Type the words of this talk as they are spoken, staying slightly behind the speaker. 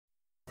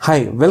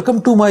Hi,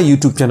 welcome to my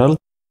YouTube channel.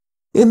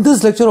 In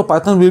this lecture of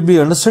Python, we'll be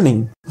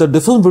understanding the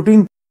difference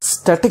between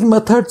static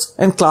methods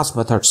and class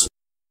methods.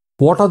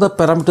 What are the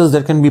parameters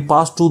that can be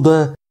passed to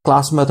the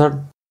class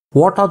method?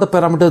 What are the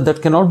parameters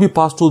that cannot be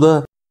passed to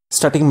the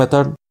static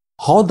method?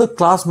 How the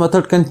class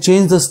method can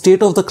change the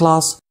state of the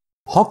class?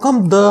 How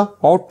come the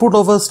output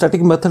of a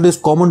static method is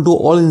common to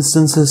all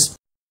instances?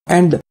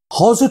 And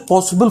how is it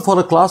possible for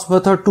a class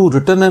method to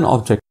return an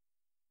object?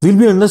 We'll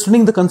be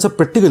understanding the concept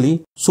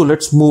practically, so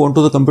let's move on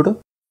to the computer.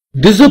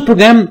 This is a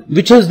program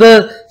which has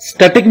the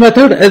static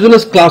method as well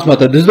as class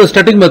method. This is the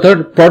static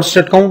method, prod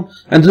stat count,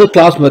 and this is the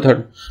class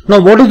method.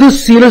 Now what is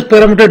this CLS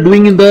parameter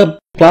doing in the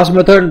class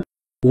method?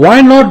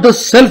 Why not the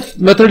self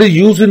method is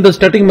used in the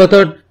static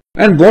method?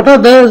 And what are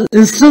the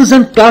instance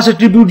and class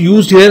attribute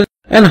used here?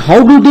 And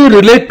how do they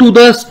relate to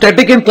the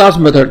static and class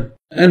method?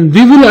 And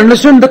we will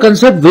understand the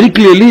concept very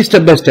clearly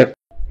step by step.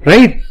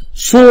 Right?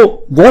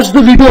 So watch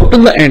the video up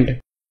till the end.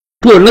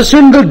 To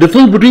understand the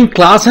difference between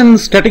class and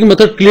static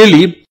method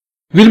clearly,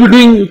 we'll be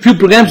doing a few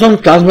programs on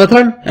class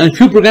method and a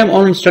few programs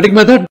on static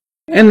method,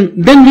 and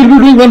then we'll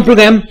be doing one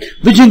program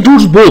which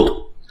includes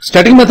both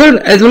static method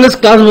as well as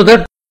class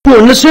method to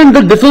understand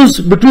the difference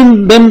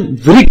between them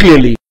very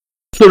clearly.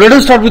 So let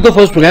us start with the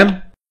first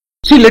program.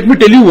 See, let me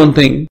tell you one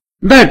thing,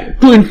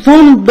 that to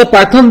inform the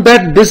Python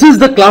that this is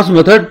the class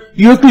method,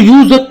 you have to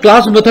use the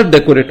class method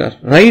decorator,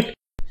 right?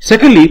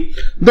 Secondly,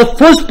 the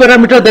first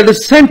parameter that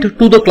is sent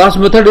to the class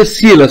method is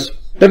CLS,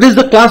 that is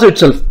the class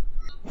itself.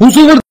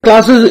 Whosoever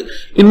class is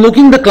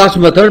invoking the class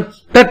method,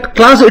 that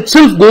class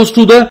itself goes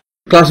to the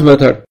class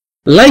method.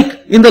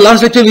 Like in the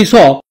last lecture we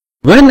saw,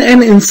 when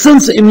an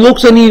instance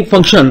invokes any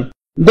function,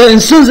 the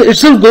instance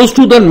itself goes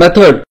to the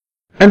method,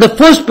 and the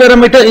first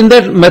parameter in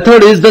that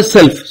method is the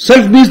self.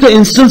 Self means the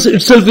instance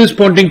itself is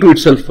pointing to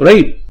itself,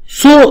 right?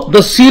 So the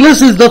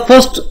CLS is the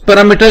first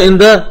parameter in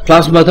the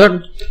class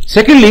method.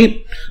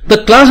 Secondly,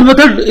 the class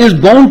method is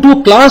bound to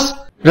a class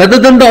rather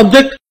than the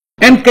object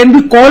and can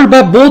be called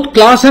by both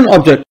class and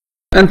object.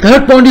 And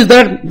third point is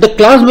that the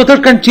class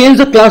method can change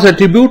the class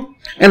attribute,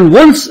 and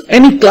once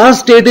any class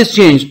state is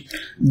changed,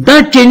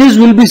 that changes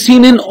will be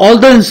seen in all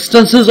the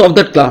instances of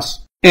that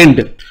class.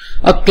 And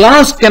a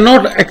class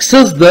cannot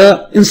access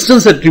the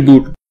instance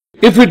attribute.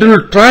 If it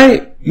will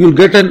try, you will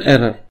get an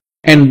error.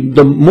 And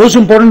the most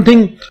important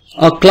thing,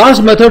 a class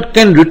method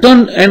can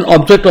return an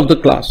object of the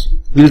class.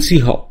 We'll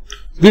see how.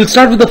 We'll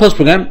start with the first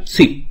program.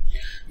 See,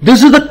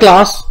 this is the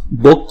class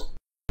book,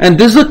 and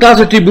this is the class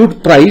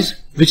attribute price,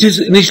 which is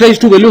initialized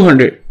to value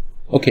 100.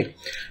 Okay.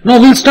 Now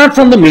we'll start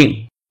from the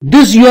main.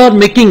 This you are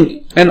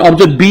making an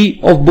object B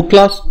of book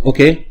class.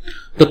 Okay.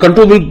 The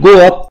control will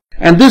go up,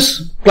 and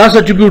this class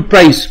attribute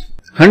price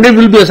 100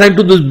 will be assigned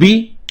to this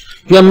B.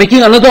 You are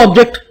making another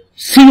object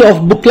C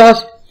of book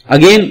class.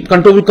 Again,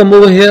 control will come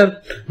over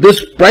here.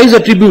 This price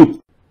attribute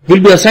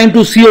will be assigned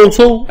to C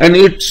also, and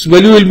its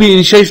value will be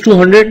initialized to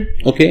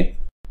 100. Okay.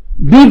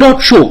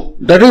 B.show,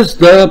 that is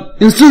the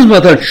instance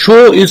method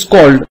show is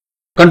called.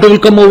 Control will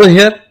come over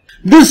here.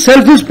 This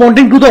self is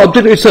pointing to the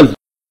object itself.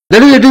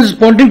 That is, it is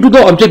pointing to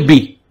the object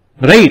B,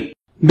 right?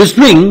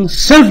 Displaying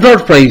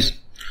self.price.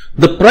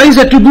 The price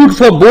attribute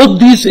for both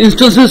these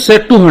instances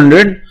set to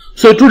 100,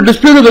 so it will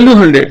display the value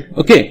 100.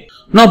 Okay.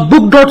 Now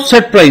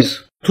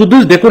book.setPrice. Through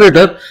this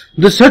decorator,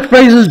 the set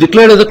price is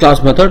declared as a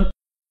class method,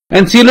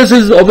 and CLS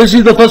is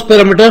obviously the first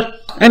parameter,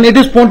 and it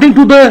is pointing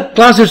to the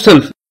class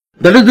itself.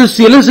 That is, this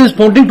CLS is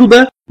pointing to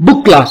the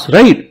book class,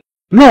 right?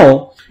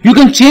 Now you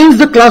can change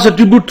the class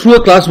attribute through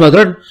a class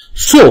method.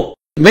 So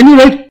when you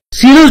write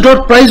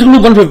CLS.price equal to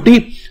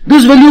 150,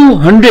 this value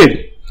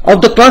 100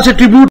 of the class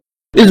attribute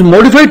is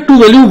modified to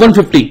value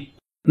 150.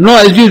 Now,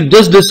 as we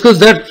just discussed,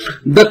 that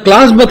the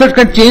class method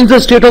can change the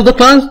state of the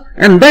class,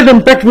 and that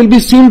impact will be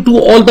seen to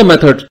all the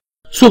methods.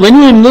 So when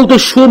you invoke the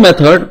show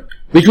method,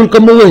 which will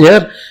come over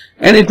here,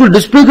 and it will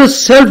display the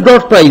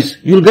self.price,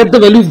 you will get the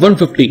value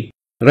 150,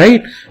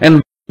 right?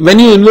 And when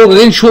you invoke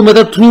again show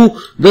method through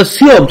the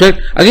C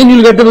object, again you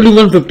will get the value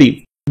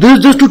 150. This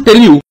is just to tell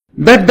you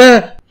that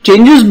the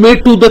changes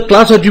made to the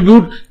class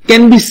attribute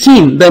can be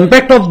seen, the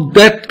impact of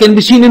that can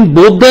be seen in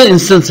both the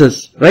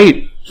instances,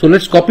 right? So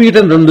let's copy it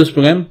and run this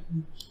program.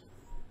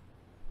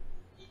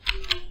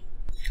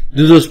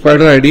 This is a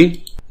spider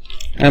ID.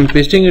 I am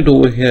pasting it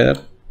over here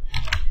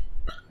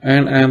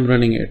and I am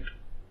running it.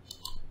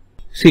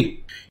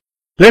 See,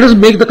 let us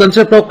make the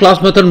concept of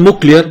class method more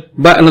clear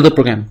by another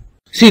program.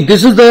 See,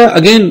 this is the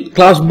again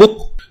class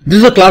book. This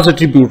is a class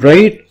attribute,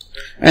 right?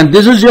 And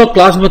this is your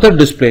class method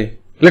display.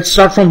 Let's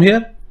start from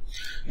here.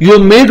 You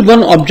have made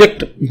one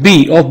object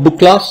B of book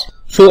class.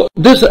 So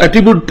this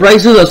attribute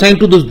price is assigned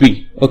to this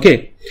B.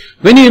 Okay.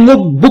 When you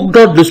invoke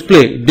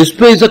book.display,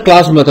 display is a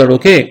class method.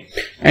 Okay.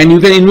 And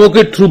you can invoke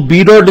it through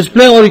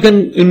B.display, or you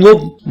can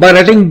invoke by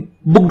writing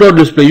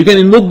book.display. You can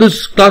invoke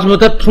this class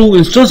method through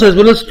instance as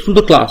well as through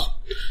the class.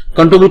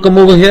 Control will come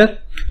over here.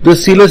 The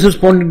CLS is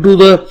pointing to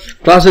the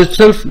class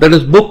itself, that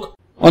is book.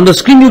 On the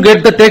screen you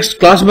get the text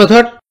class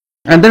method,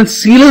 and then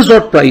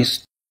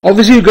CLS.price.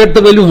 Obviously you get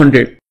the value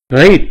 100,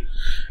 right?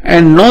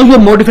 And now you are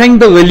modifying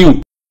the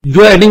value.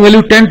 You are adding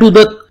value 10 to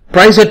the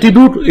price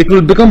attribute, it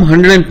will become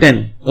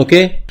 110.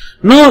 Okay.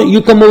 Now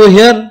you come over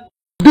here.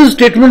 This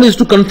statement is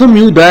to confirm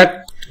you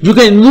that you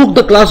can invoke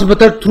the class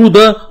method through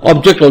the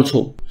object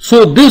also.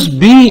 So this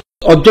B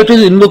object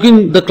is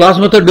invoking the class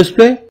method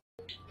display.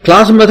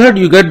 Class method,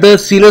 you get the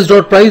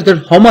cls.price,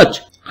 that how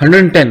much?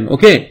 110.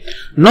 Okay.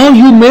 Now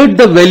you made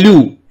the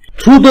value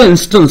through the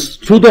instance,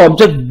 through the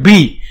object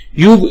B.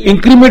 You've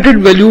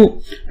incremented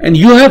value and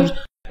you have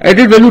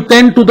added value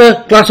 10 to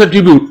the class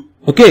attribute.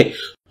 Okay.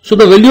 So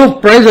the value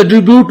of price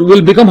attribute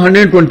will become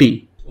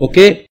 120.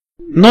 Okay.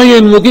 Now you are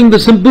invoking the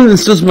simple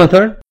instance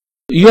method.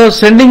 You are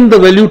sending the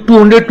value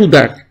 200 to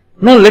that.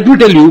 Now let me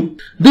tell you,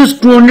 this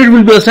 200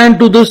 will be assigned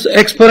to this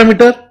X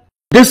parameter.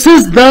 This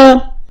is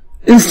the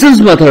instance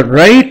method,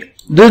 right?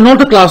 This is not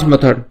the class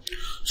method.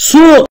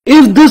 So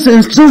if this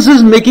instance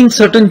is making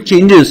certain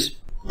changes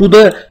to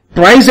the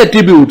price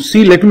attribute,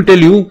 see, let me tell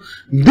you,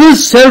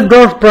 this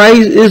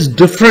self.price is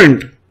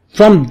different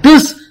from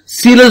this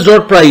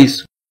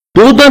cls.price.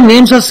 Though the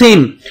names are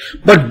same,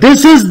 but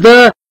this is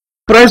the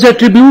price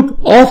attribute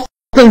of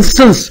the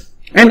instance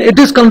and it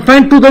is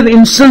confined to the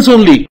instance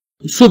only.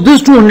 So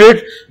this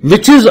 200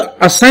 which is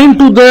assigned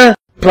to the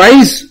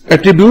price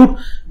attribute,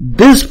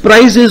 this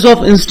price is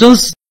of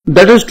instance,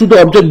 that is to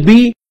the object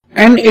B,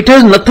 and it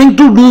has nothing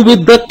to do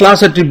with the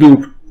class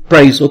attribute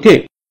price.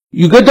 Okay.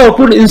 You get the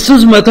output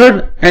instance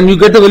method and you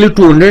get the value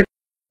 200.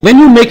 When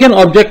you make an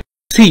object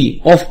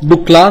C of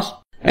book class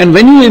and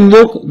when you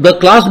invoke the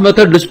class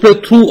method display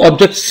through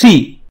object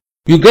C,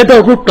 you get the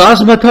output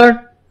class method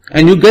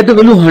and you get the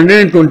value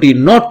 120,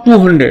 not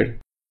 200.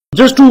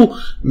 Just to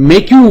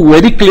make you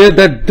very clear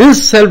that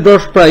this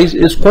self.price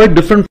is quite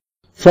different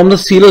from the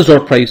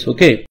cls.price.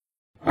 Okay.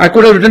 I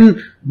could have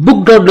written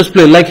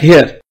book.display like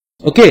here.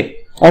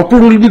 Okay.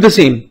 Output will be the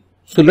same.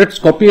 So let's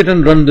copy it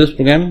and run this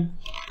program.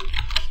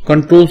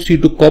 Control C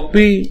to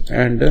copy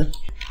and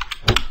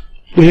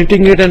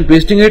hitting it and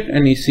pasting it,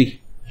 and you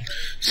see.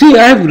 See,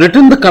 I have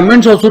written the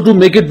comments also to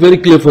make it very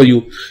clear for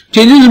you.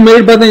 Changes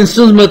made by the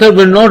instance method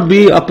will not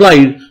be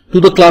applied to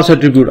the class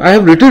attribute. I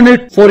have written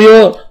it for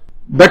your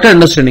better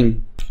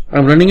understanding. I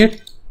am running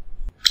it.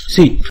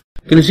 See,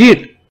 can you see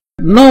it?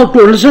 Now to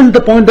understand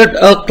the point that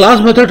a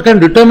class method can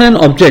return an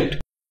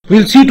object,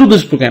 we'll see to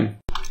this program.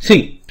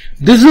 See,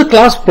 this is a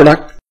class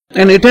product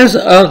and it has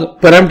a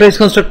parameterized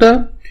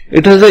constructor,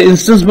 it has an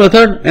instance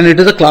method and it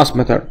is a class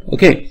method.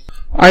 Okay.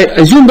 I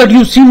assume that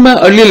you've seen my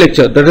earlier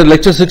lecture, that is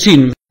lecture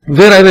 16,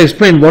 where I have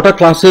explained what are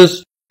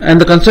classes and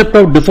the concept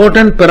of default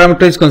and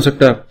parameterized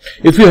constructor.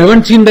 If you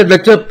haven't seen that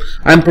lecture,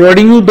 I am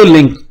providing you the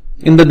link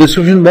in the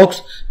description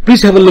box.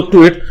 Please have a look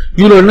to it.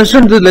 You will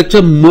understand this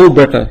lecture more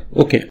better.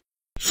 Okay.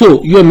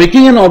 So you are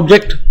making an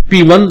object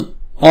P1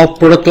 of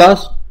product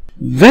class.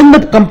 When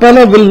the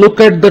compiler will look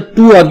at the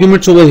two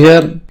arguments over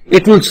here,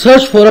 it will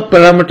search for a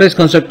parameterized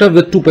constructor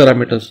with two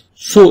parameters.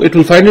 So it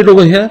will find it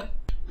over here.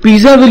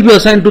 Pizza will be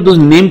assigned to this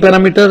name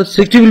parameter,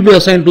 60 will be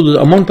assigned to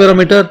the amount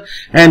parameter,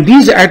 and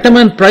these item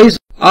and price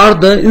are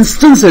the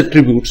instance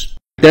attributes.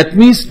 That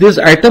means this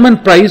item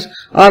and price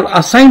are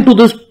assigned to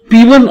this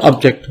P1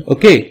 object.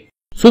 Okay.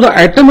 So the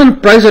item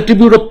and price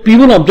attribute of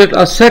P1 object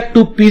are set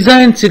to pizza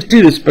and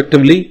 60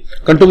 respectively.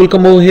 Control will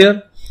come over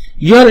here.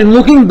 You are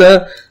invoking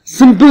the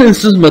simple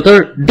instance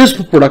method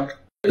disp product.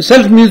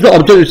 Self means the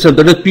object itself,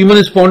 that is P1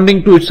 is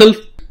pointing to itself.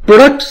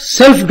 Product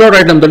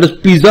self.item, that is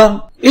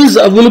pizza, is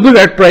available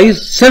at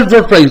price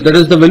self.price, that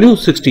is the value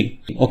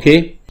 60.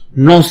 Okay.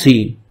 Now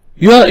see,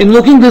 you are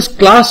invoking this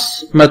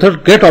class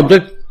method get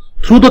object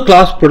through the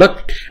class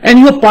product and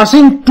you are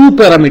passing two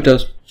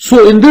parameters.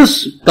 So in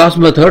this class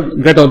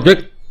method get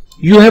object,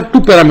 you have two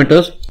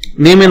parameters,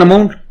 name and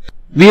amount.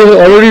 We have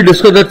already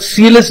discussed that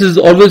CLS is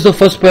always the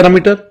first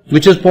parameter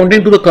which is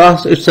pointing to the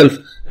class itself,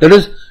 that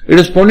is it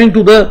is pointing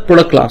to the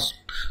product class.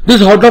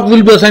 This hot dog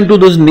will be assigned to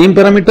this name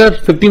parameter,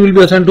 15 will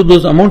be assigned to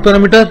this amount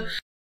parameter.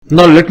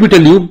 Now let me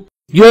tell you,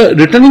 you are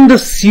returning the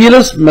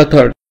CLS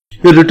method.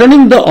 You are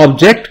returning the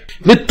object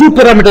with two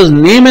parameters,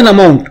 name and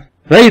amount,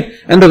 right?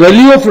 And the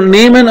value of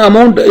name and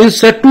amount is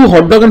set to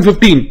hot dog and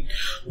 15.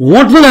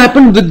 What will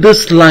happen with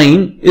this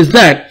line is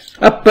that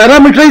a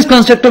parameterized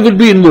constructor will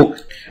be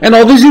invoked. And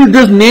obviously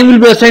this name will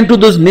be assigned to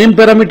this name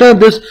parameter,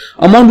 this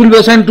amount will be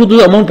assigned to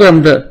the amount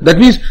parameter. That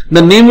means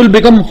the name will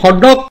become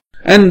hot dog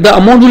and the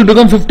amount will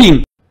become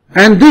 15.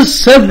 And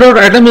this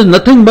self.item is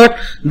nothing but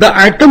the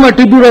item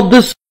attribute of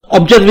this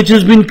object which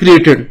has been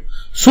created.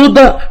 So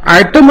the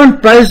item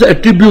and price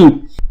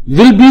attribute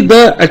will be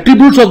the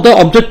attributes of the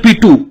object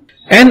P2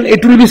 and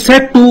it will be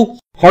set to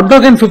hot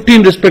dog and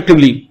 15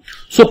 respectively.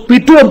 So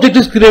P2 object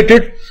is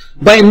created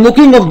by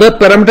invoking of the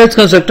parameterized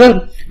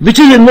constructor which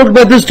is invoked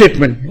by this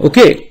statement.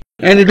 Okay.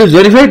 And it is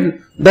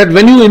verified that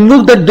when you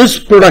invoke that this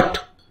product,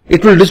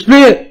 it will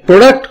display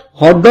product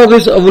hot dog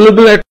is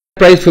available at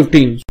price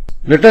 15.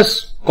 Let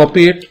us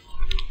copy it.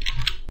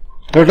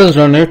 Let us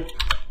run it.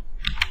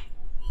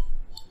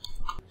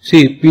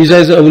 See, pizza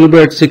is available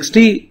at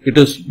 60. It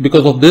is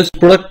because of this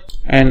product,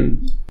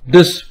 and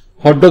this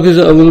hot dog is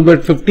available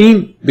at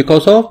 15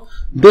 because of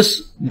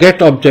this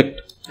get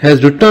object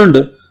has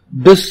returned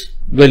this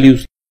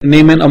values,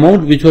 name and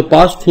amount, which were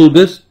passed through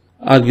this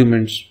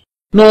arguments.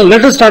 Now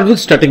let us start with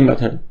static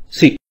method.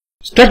 See,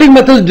 static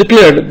method is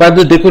declared by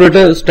the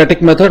decorator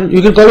static method.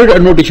 You can call it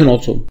annotation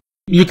also.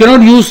 You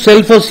cannot use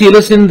self or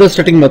CLS in the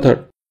static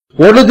method.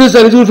 What is this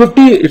eligible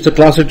 50? It's a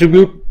class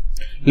attribute.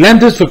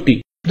 Length is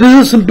 50. This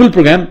is a simple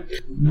program.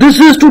 This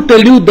is to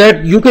tell you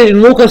that you can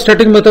invoke a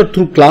static method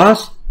through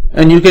class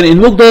and you can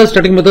invoke the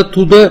static method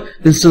through the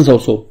instance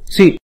also.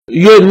 See,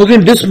 you are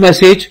invoking this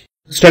message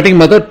static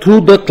method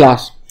through the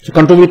class. So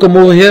control will come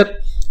over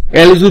here.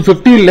 L is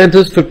 50, length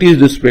is 50 is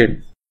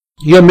displayed.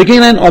 You are making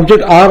an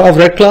object R of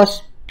red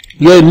class.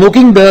 You are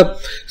invoking the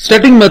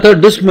static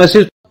method this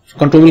message.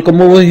 Control will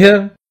come over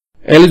here.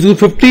 L is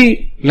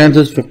 50, length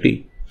is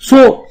 50.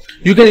 So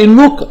you can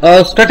invoke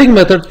a static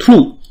method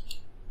through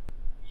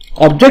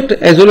object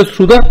as well as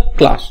through the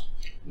class.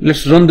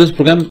 Let's run this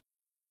program.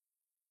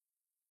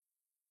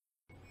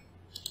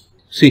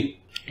 See,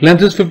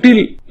 length is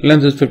 50,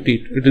 length is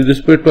 50. It is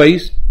displayed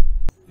twice.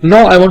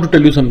 Now I want to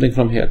tell you something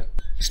from here.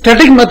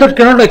 Static method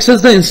cannot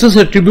access the instance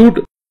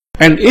attribute,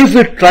 and if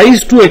it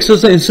tries to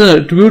access the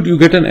instance attribute, you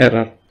get an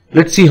error.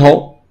 Let's see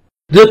how.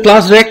 This is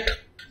class rect.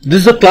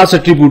 This is a class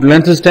attribute.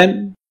 Length is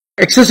 10.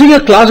 Accessing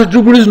a class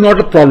attribute is not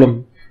a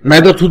problem,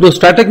 neither through the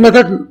static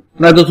method,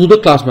 neither through the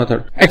class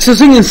method.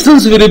 Accessing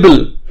instance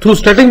variable through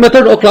static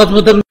method or class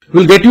method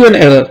will get you an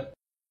error.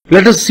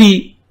 Let us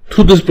see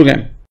through this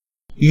program.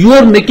 You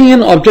are making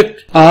an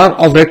object R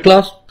of red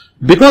class.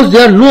 Because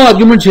there are no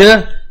arguments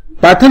here,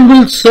 Python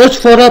will search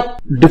for a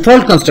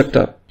default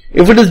constructor.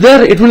 If it is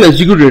there, it will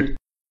execute it.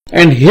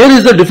 And here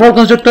is the default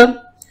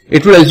constructor.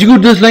 It will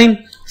execute this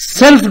line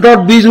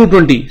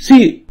self.b020.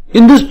 See,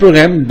 in this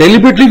program,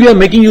 deliberately we are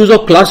making use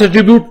of class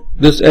attribute.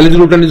 This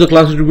L010 is a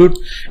class attribute,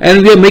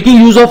 and we are making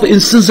use of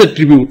instance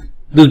attribute.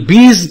 This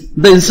B is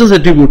the instance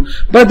attribute.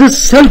 By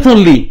this self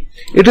only,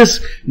 it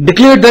is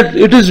declared that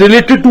it is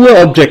related to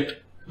an object.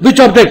 Which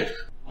object?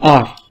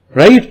 R,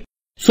 right?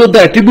 So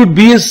the attribute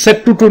B is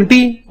set to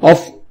 20 of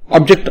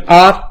object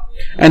R,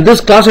 and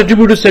this class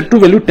attribute is set to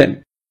value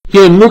 10.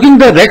 Here invoking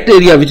the rect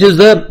area, which is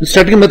the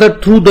static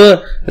method through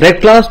the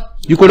rect class.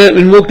 You could have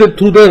invoked it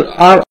through the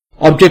R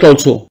object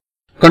also.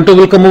 Control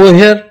will come over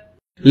here.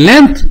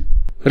 Length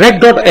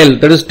rect.l,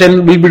 that is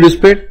 10, will be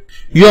displayed.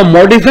 You are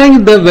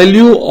modifying the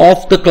value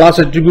of the class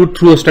attribute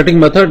through a static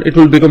method. It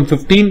will become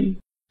 15.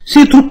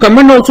 See, through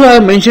comment also I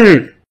have mentioned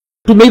it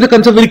to make the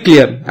concept very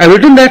clear. I have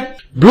written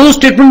that below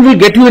statement will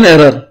get you an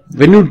error.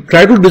 When you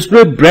try to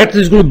display breadth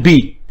is going to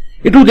be,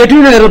 it will get you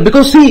an error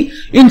because see,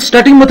 in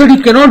static method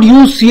you cannot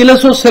use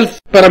CLS or self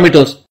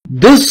parameters.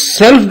 This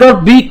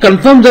self.b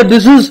confirms that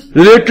this is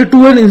related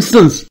to an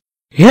instance.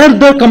 Here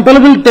the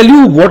compiler will tell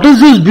you what is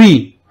this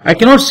b. I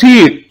cannot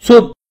see it.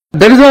 So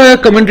that is how I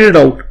have commented it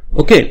out.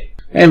 Okay.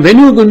 And when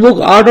you invoke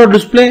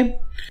r.display,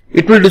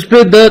 it will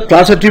display the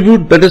class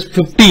attribute that is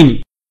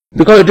 15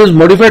 because it is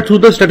modified through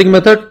the static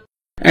method,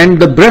 and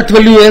the breadth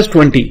value is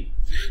 20.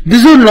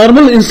 This is a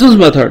normal instance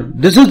method.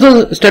 This is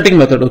the static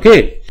method.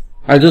 Okay.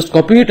 I just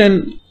copy it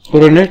and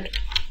run it.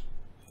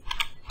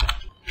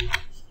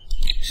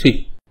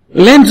 See,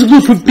 length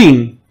is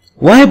 15.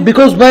 Why?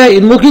 Because by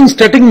invoking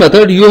static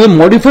method, you have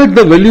modified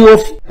the value of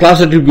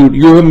class attribute.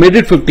 You have made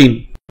it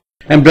 15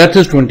 and breadth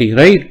is 20,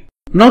 right?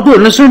 Now to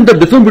understand the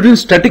difference between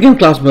static and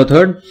class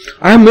method,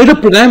 I have made a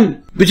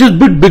program which is a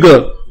bit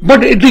bigger,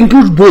 but it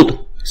includes both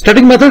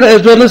static method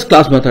as well as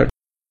class method.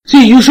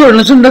 See, you should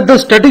understand that the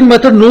static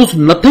method knows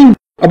nothing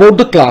about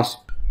the class.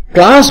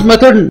 Class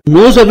method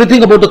knows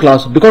everything about the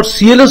class because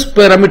CLS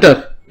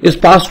parameter is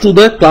passed to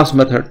the class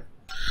method.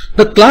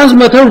 The class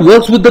method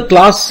works with the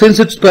class since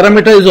its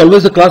parameter is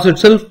always the class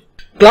itself.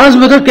 Class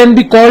method can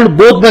be called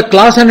both by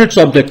class and its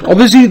object.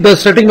 Obviously, the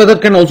static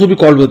method can also be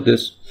called with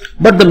this.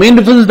 But the main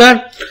difference is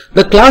that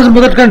the class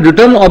method can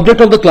return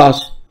object of the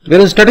class,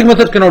 whereas static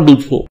method cannot do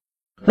so.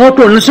 Now,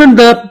 to understand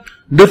the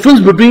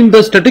difference between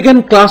the static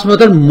and class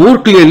method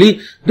more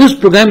clearly, this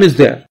program is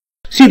there.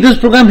 See, this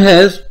program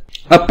has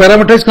a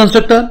parameterized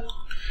constructor.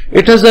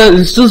 It has an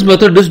instance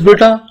method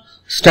dispdata,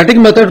 static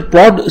method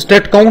prod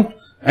stat count,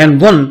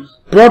 and one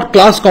prod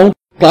class count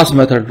class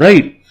method,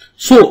 right?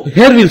 So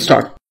here we'll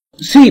start.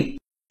 See,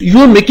 you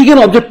are making an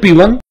object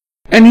P1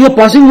 and you are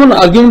passing one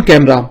argument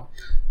camera.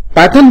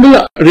 Python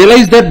will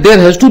realize that there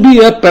has to be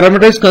a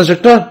parameterized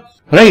constructor,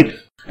 right?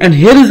 And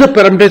here is the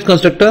parameterized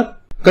constructor.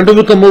 Control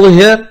will come over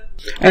here,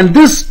 and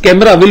this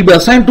camera will be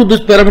assigned to this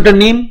parameter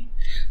name.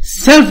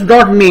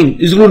 Self.name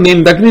is equal to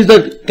name. That means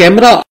the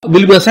camera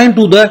will be assigned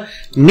to the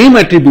name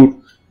attribute.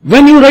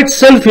 When you write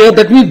self here,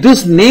 that means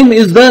this name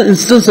is the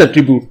instance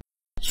attribute.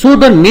 So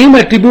the name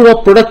attribute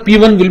of product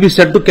P1 will be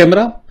set to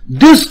camera.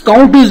 This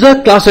count is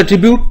the class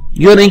attribute.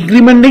 You are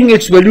incrementing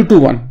its value to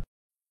 1.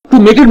 To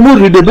make it more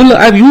readable,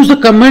 I have used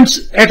the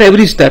comments at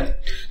every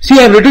step. See,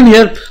 I have written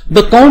here,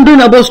 the count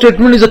in above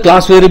statement is a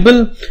class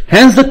variable.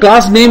 Hence, the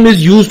class name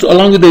is used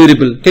along with the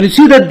variable. Can you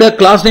see that the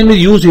class name is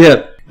used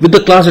here with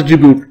the class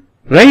attribute,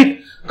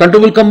 right?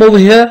 Control will come over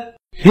here.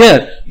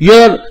 Here, you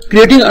are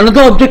creating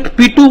another object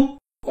P2.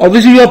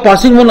 Obviously, you are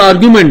passing one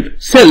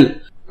argument, cell.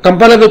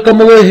 Compiler will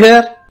come over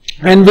here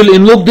and will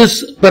invoke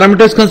this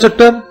parameterized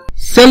constructor.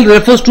 Cell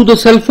refers to the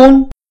cell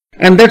phone.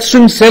 and that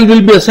string cell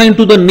will be assigned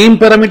to the name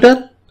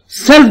parameter.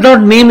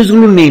 Self.name is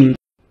going to name.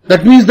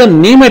 That means the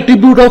name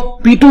attribute of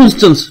P2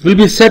 instance will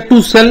be set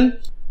to cell.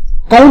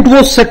 Count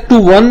was set to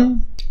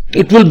 1.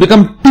 It will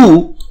become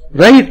 2,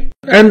 right?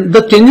 And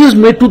the changes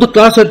made to the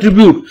class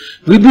attribute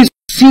will be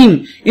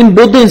seen in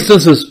both the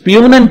instances,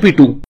 P1 and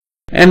P2.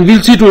 And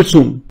we'll see to it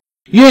soon.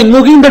 You are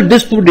invoking the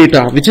disp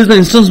data, which is the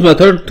instance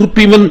method, through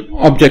P1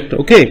 object,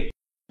 okay?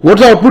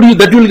 What's the output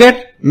that you will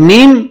get?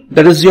 Name,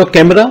 that is your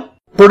camera.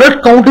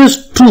 Product count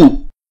is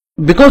true.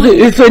 Because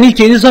if any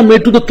changes are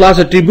made to the class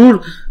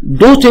attribute,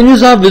 those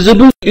changes are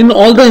visible in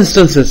all the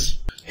instances.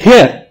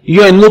 Here,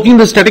 you are invoking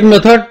the static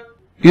method.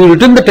 You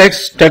written the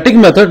text static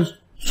method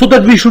so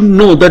that we should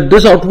know that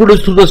this output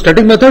is through the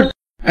static method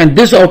and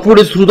this output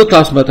is through the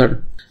class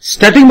method.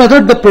 Static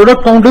method, the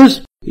product count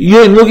is, you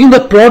are invoking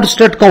the prod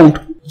stat count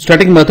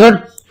static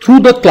method through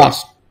the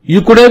class.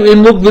 You could have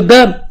invoked with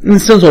the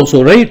instance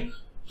also, right?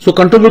 So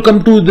control will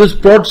come to this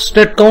prod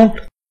stat count.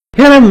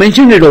 Here I have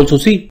mentioned it also.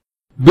 See,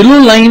 below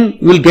line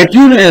will get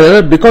you an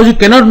error because you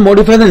cannot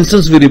modify the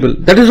instance variable.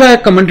 That is why I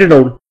commented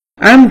out.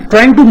 I am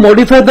trying to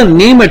modify the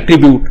name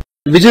attribute,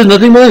 which is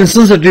nothing but an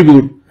instance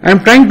attribute. I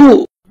am trying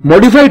to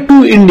modify it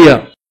to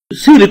India.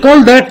 See,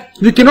 recall that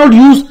we cannot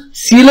use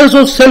CLS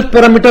or self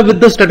parameter with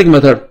the static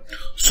method.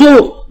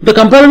 So the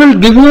compiler will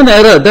give you an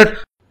error that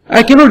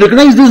I cannot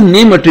recognize this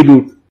name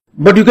attribute.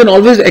 But you can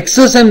always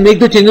access and make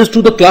the changes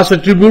to the class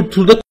attribute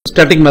through the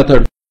static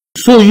method.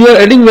 So you are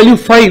adding value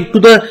 5 to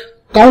the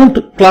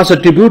count class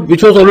attribute,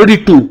 which was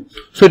already 2.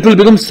 So it will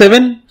become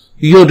 7.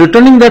 You are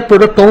returning that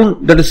product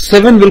count, that is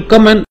 7 will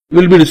come and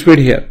will be displayed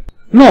here.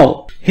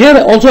 Now, here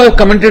also I have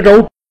commented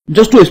out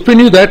just to explain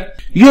you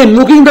that you are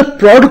invoking the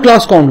prod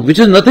class count, which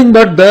is nothing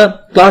but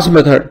the class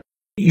method.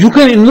 You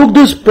can invoke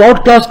this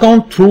prod class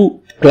count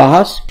through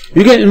class.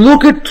 You can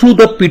invoke it through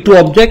the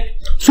P2 object.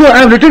 So I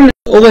have written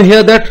over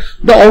here that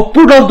the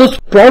output of this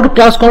prod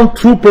class count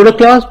through product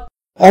class,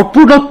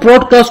 output of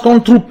prod class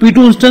count through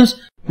P2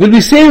 instance will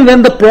be same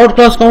when the prod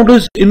class count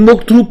is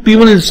invoked through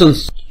P1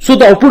 instance. So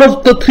the output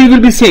of the three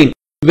will be same.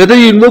 Whether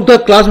you invoke the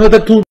class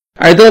method through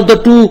either of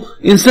the two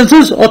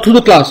instances or through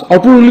the class,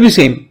 output will be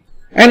same.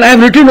 And I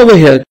have written over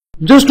here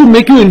just to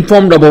make you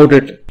informed about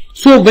it.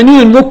 So when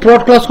you invoke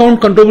prod class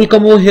count, control will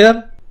come over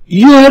here.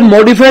 You have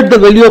modified the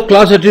value of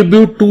class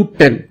attribute to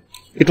 10.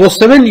 It was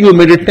 7, you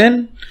made it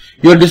 10.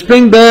 You are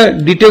displaying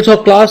the details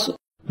of class,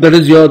 that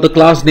is the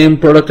class name,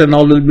 product and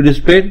all will be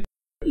displayed.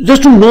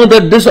 Just to know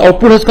that this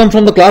output has come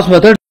from the class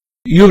method,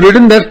 you've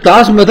written that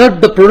class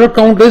method, the product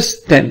count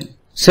is 10.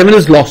 7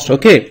 is lost,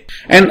 okay.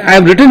 And I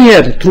have written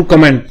here through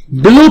comment,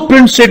 below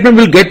print statement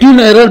will get you an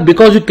error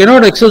because you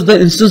cannot access the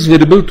instance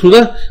variable through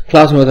the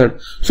class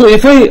method. So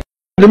if I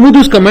remove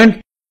this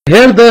comment,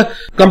 here the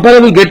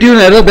compiler will get you an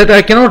error that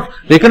I cannot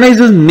recognize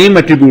this name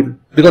attribute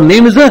because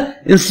name is the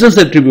instance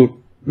attribute.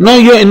 Now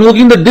you are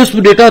invoking the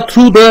disp data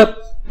through the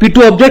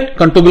P2 object,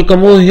 control will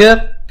come over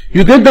here.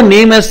 You get the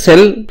name as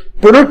cell,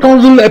 product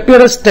count will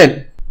appear as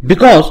 10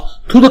 because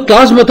through the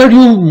class method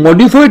you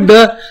modified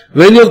the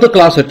value of the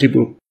class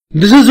attribute.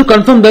 This is to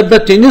confirm that the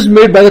changes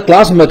made by the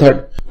class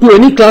method to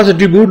any class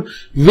attribute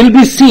will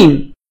be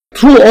seen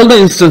through all the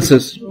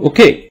instances.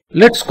 Okay,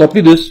 let's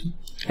copy this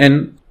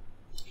and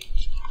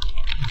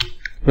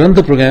run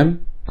the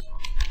program.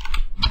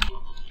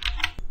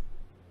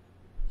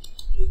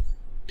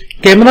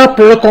 Camera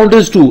product count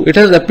is 2. It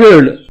has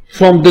appeared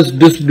from this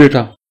disp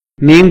data.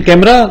 Name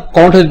camera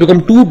count has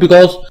become 2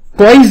 because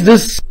twice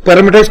this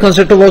parameterized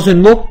constructor was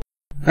invoked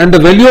and the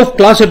value of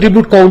class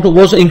attribute count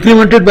was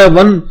incremented by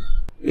 1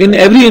 in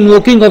every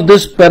invoking of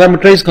this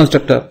parameterized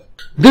constructor.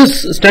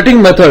 This static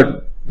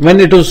method,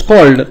 when it was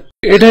called,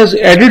 it has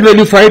added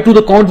value 5 to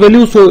the count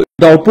value, so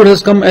the output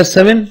has come as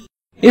 7.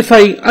 If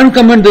I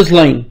uncomment this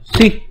line,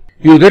 see,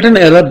 you will get an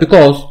error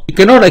because you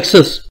cannot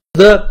access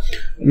the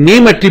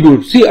name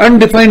attribute. See,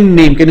 undefined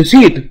name, can you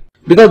see it?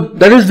 Because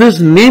that is this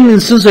name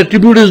instance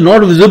attribute is not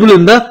visible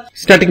in the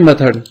static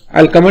method.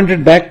 I'll comment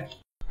it back.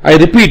 I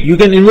repeat, you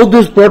can invoke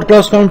this prod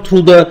class count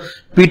through the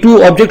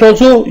P2 object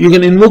also. You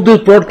can invoke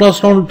this prod class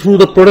count through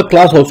the product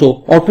class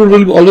also. Output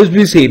will always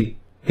be same.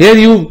 Here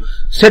you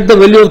set the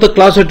value of the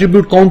class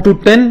attribute count to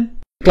 10.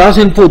 Class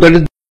info, that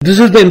is, this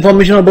is the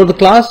information about the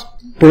class,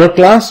 product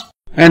class,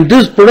 and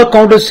this product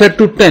count is set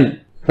to 10,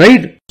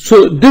 right?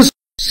 So this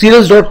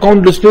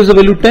CLS.count displays the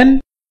value 10,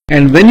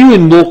 and when you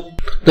invoke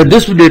the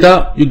disp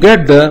data, you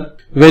get the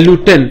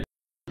value 10.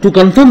 To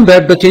confirm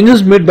that the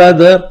changes made by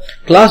the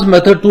class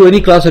method to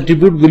any class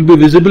attribute will be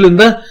visible in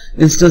the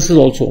instances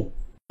also.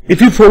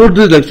 If you followed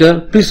this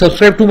lecture, please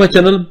subscribe to my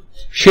channel,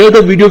 share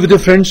the video with your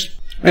friends,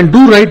 and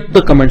do write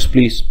the comments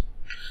please.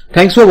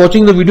 Thanks for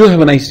watching the video.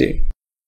 Have a nice day.